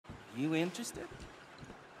You interested?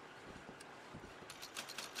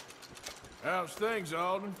 How's things,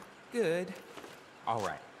 Alden? Good. All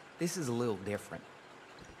right, this is a little different.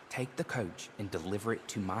 Take the coach and deliver it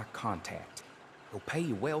to my contact. He'll pay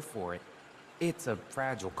you well for it. It's a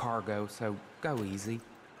fragile cargo, so go easy.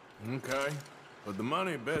 Okay, but the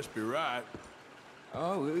money best be right.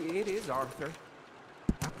 Oh, it is, Arthur.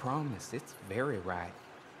 I promise, it's very right.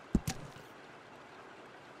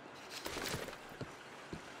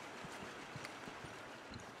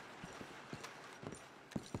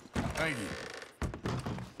 Thank you.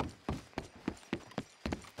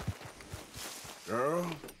 Girl?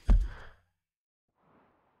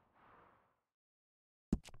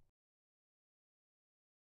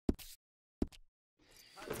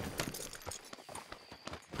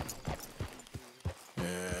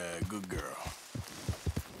 Yeah, good girl.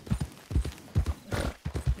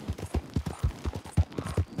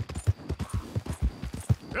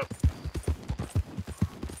 Yep.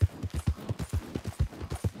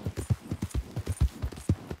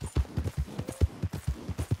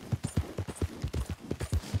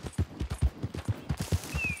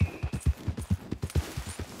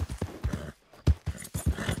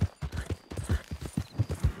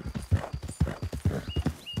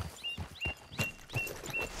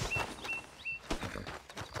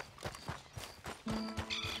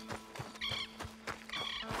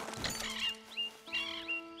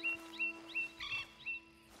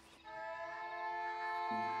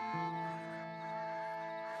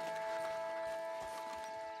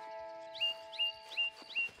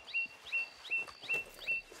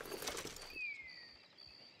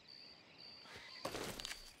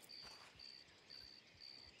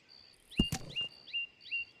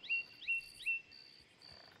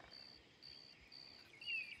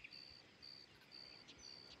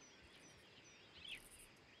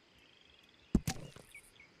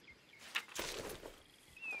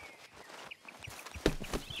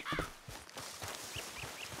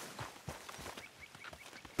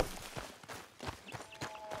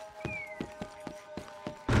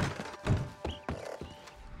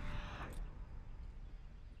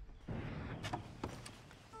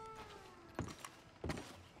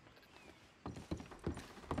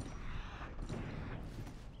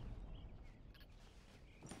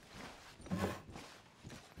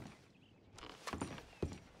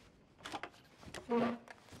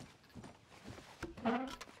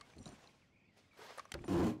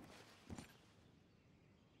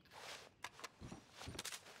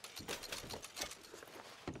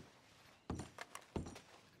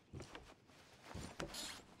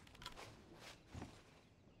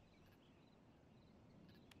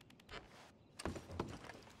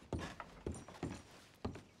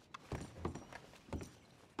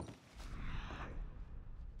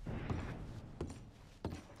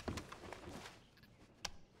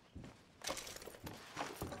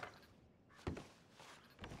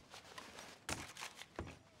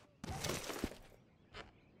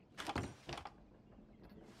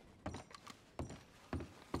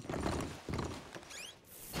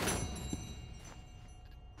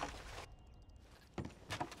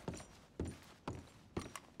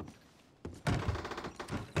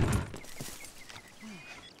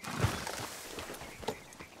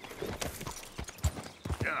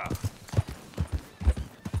 Yeah.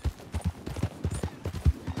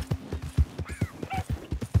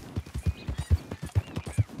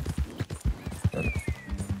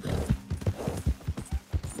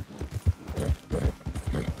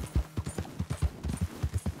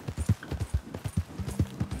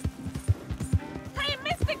 Hey,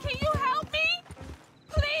 mister, can you help me?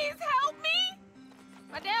 Please help me?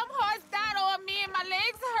 My damn horse died on me and my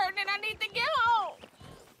legs hurt and I need to get home.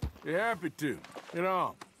 Be happy to. Get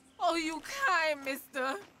on. Oh, you kind,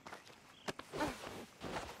 mister.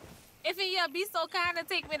 If you be so kind to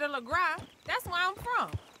take me to LeGras, that's where I'm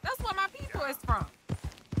from. That's where my people is from.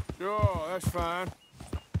 Sure, that's fine.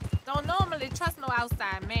 Don't normally trust no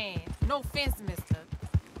outside man. No offense, mister.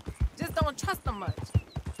 Just don't trust him much.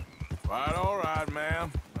 Quite all right,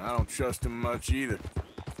 ma'am. I don't trust him much either.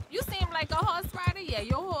 You seem like a horse rider, yeah,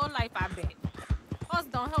 your whole life, I bet. Horse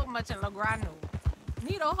don't help much in LeGras, no.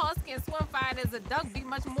 Neither horse can swim fine as a duck, be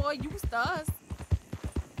much more used to us.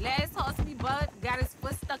 Last horse we bought got his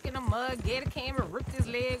foot stuck in the mud, gator came and ripped his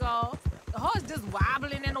leg off. The horse just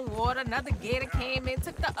wobbling in the water, another gator came in,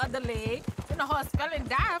 took the other leg. Then the horse fell and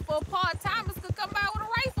died before part-timers could come by with a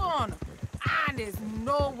rifle on him. And there's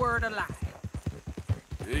no word alive.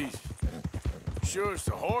 Jeez. Sure it's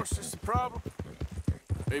the horse that's the problem?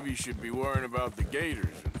 Maybe you should be worrying about the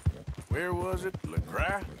gators. Where was it?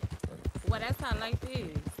 LeGras? Well, that's how life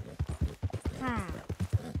is.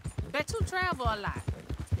 Bet But you travel a lot.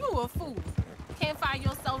 You a fool. Can't find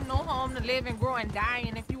yourself no home to live and grow and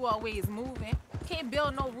dying if you always moving. Can't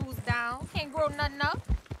build no roots down. Can't grow nothing up.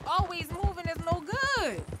 Always moving is no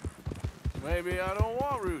good. Maybe I don't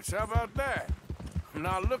want roots. How about that? I'm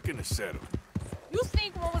not looking to settle. You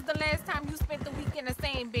think when was the last time you spent the week in the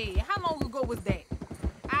same bed? How long ago was that?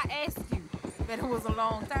 I asked you. Bet it was a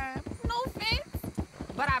long time. No offense.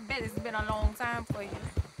 But I bet it's been a long time for you.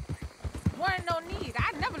 Wasn't no need.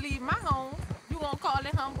 I'd never leave my home. You gonna call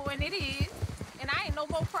it humble, and it is. And I ain't no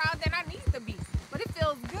more proud than I need to be. But it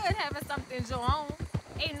feels good having something your own.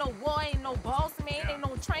 Ain't no war, ain't no boss man, ain't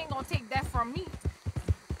no train gonna take that from me.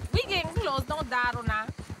 We getting close, don't dawdle now.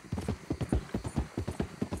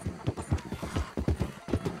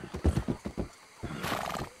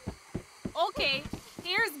 Okay,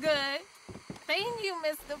 here's good. Thank you,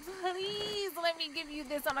 mister. Please let me give you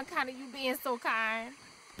this on account of you being so kind.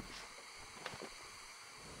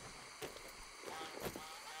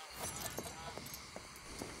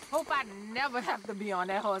 Hope I never have to be on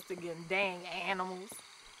that horse again, dang animals.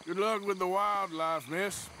 Good luck with the wildlife,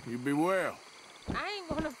 miss. You be well. I ain't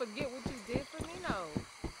gonna forget what you did for me, no.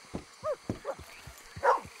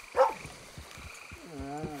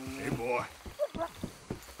 Hey, boy.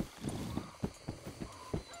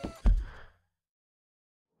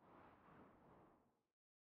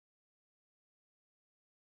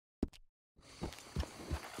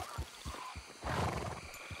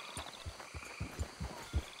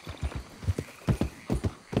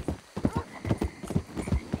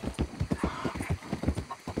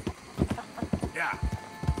 Yeah.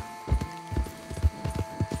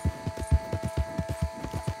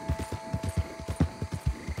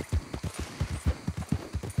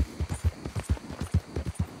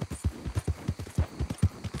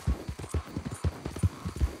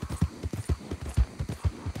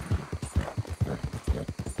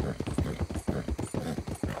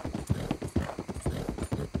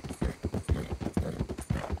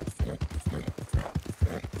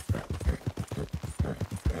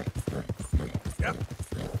 Yep.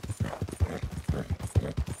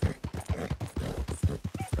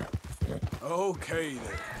 Okay,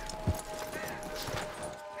 then.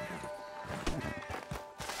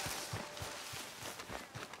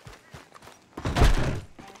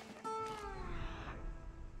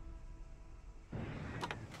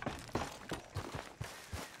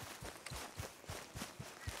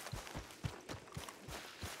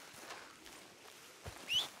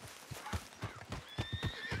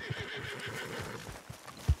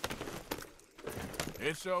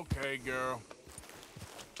 It's okay, girl.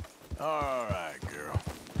 All right, girl.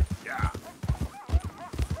 Yeah.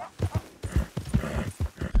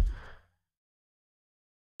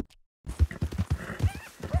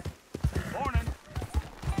 Morning.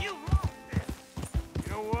 You lost it.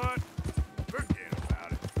 You know what? Forget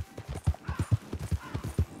about it.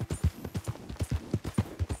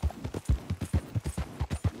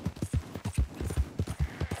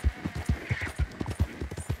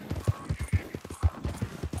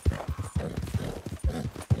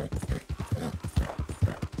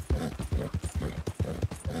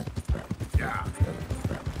 Yeah.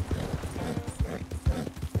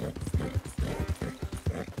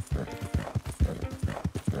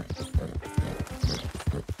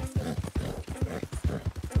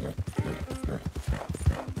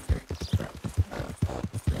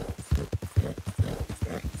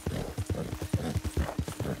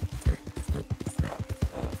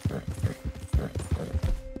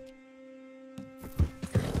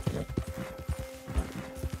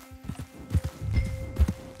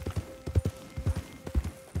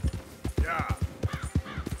 Yeah.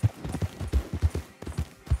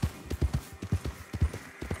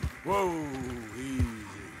 Whoa, easy.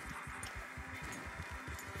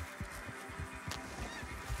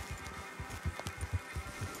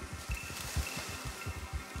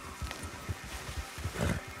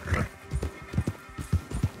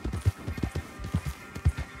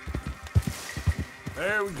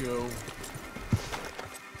 There we go.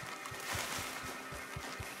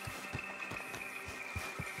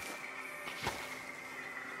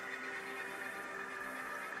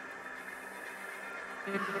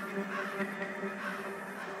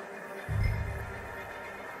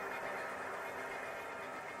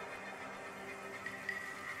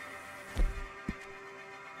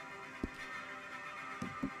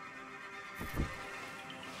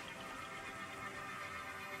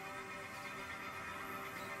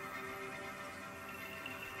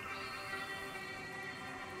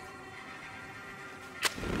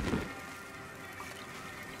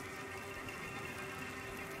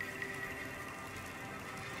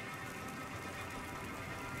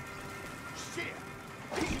 shit!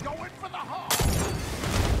 He's going for the heart!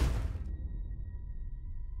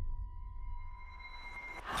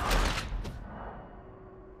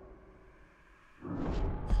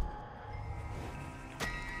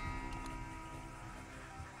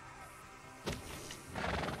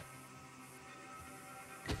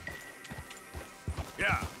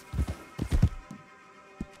 Yeah.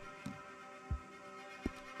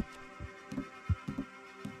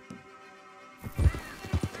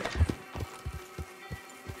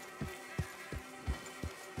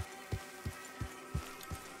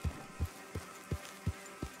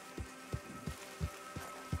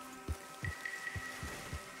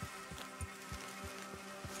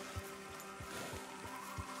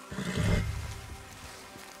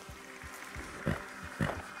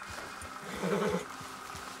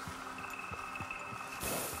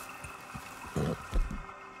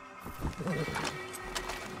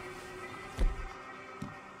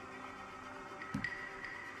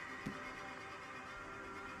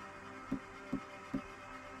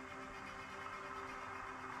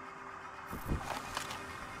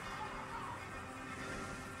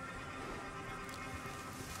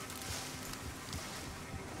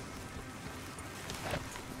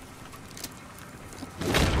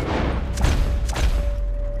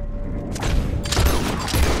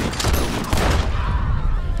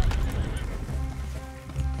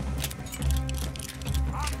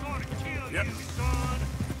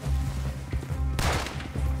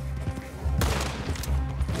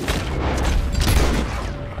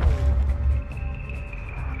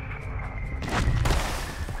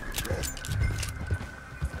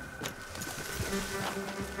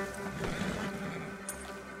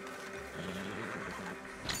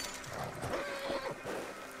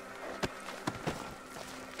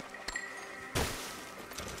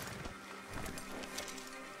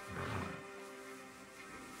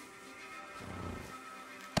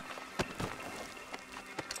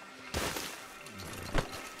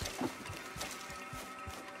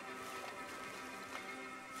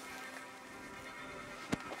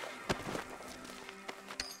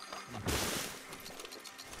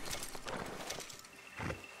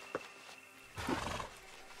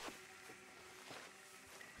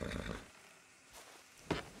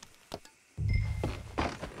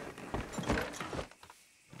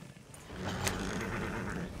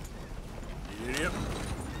 Yep.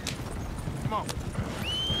 Come on.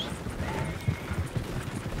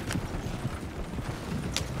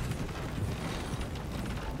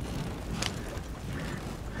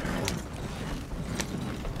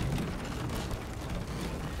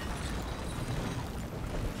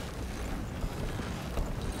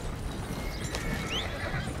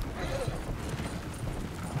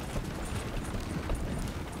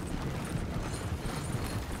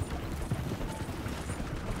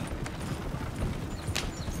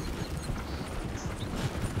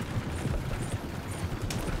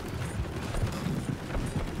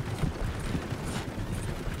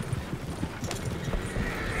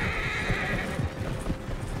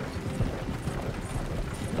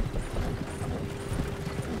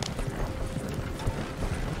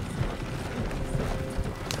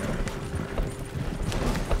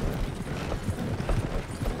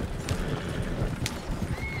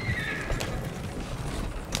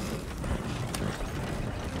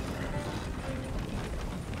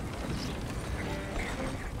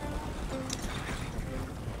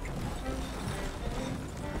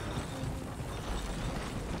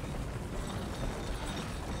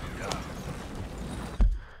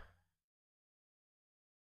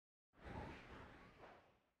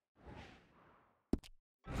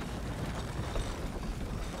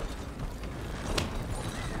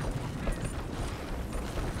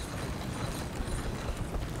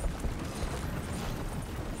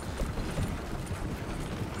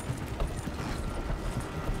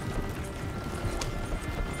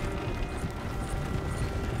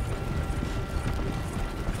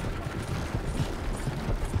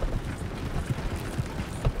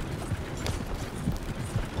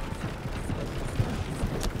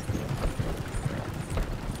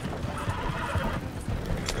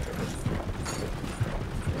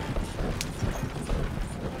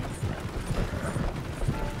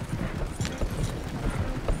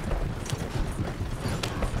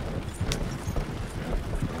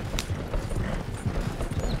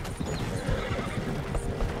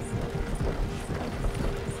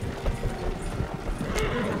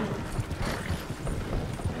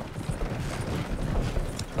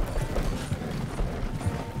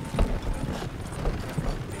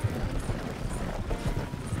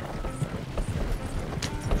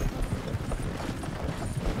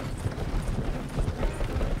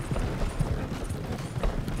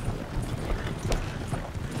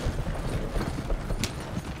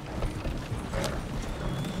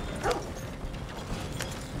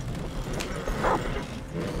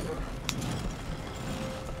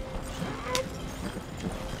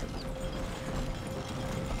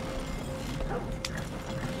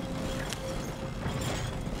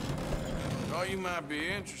 might be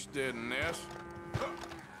interested in this.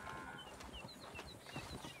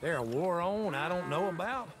 There a war on I don't know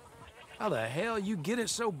about? How the hell you get it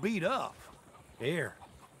so beat up? Here,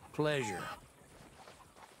 pleasure.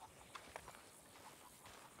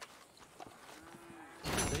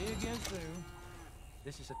 See you again soon.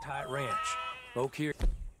 This is a tight ranch. Folk here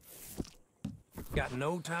got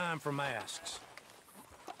no time for masks.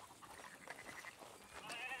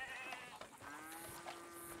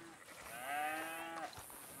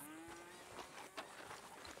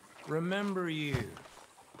 Remember you.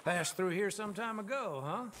 Passed through here some time ago,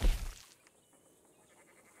 huh?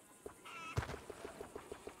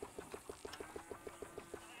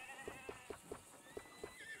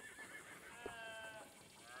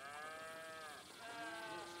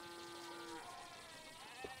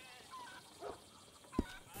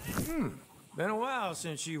 Been a while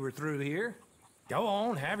since you were through here. Go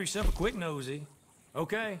on, have yourself a quick nosy.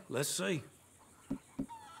 Okay, let's see.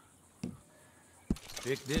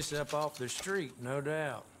 Pick this up off the street, no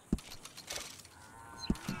doubt.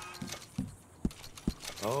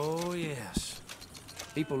 Oh, yes.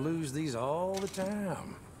 People lose these all the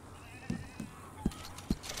time.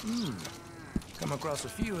 Come across a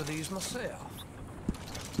few of these myself.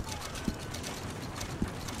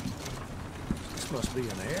 This must be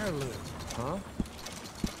an heirloom, huh?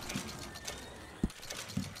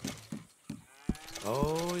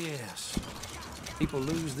 Oh, yes. People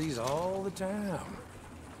lose these all the time.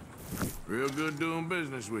 Real good doing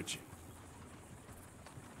business with you.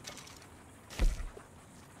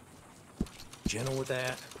 Gentle with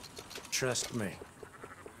that. Trust me.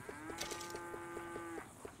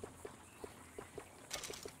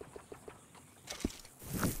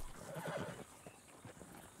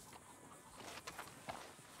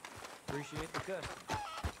 Appreciate the custom.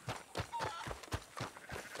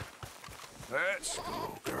 Let's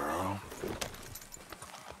go, girl.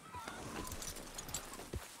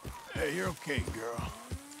 Hey, you're okay, girl.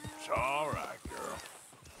 It's all right, girl.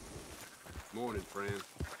 Morning, friend.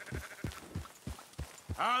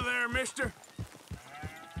 Hi there, mister.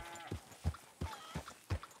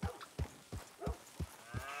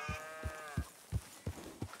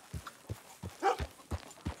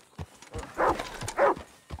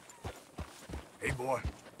 Hey, boy.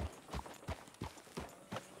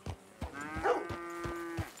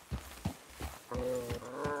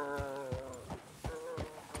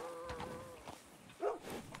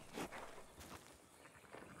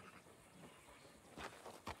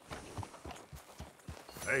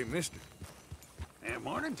 Hey, mister. Hey,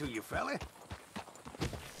 morning to you, fella.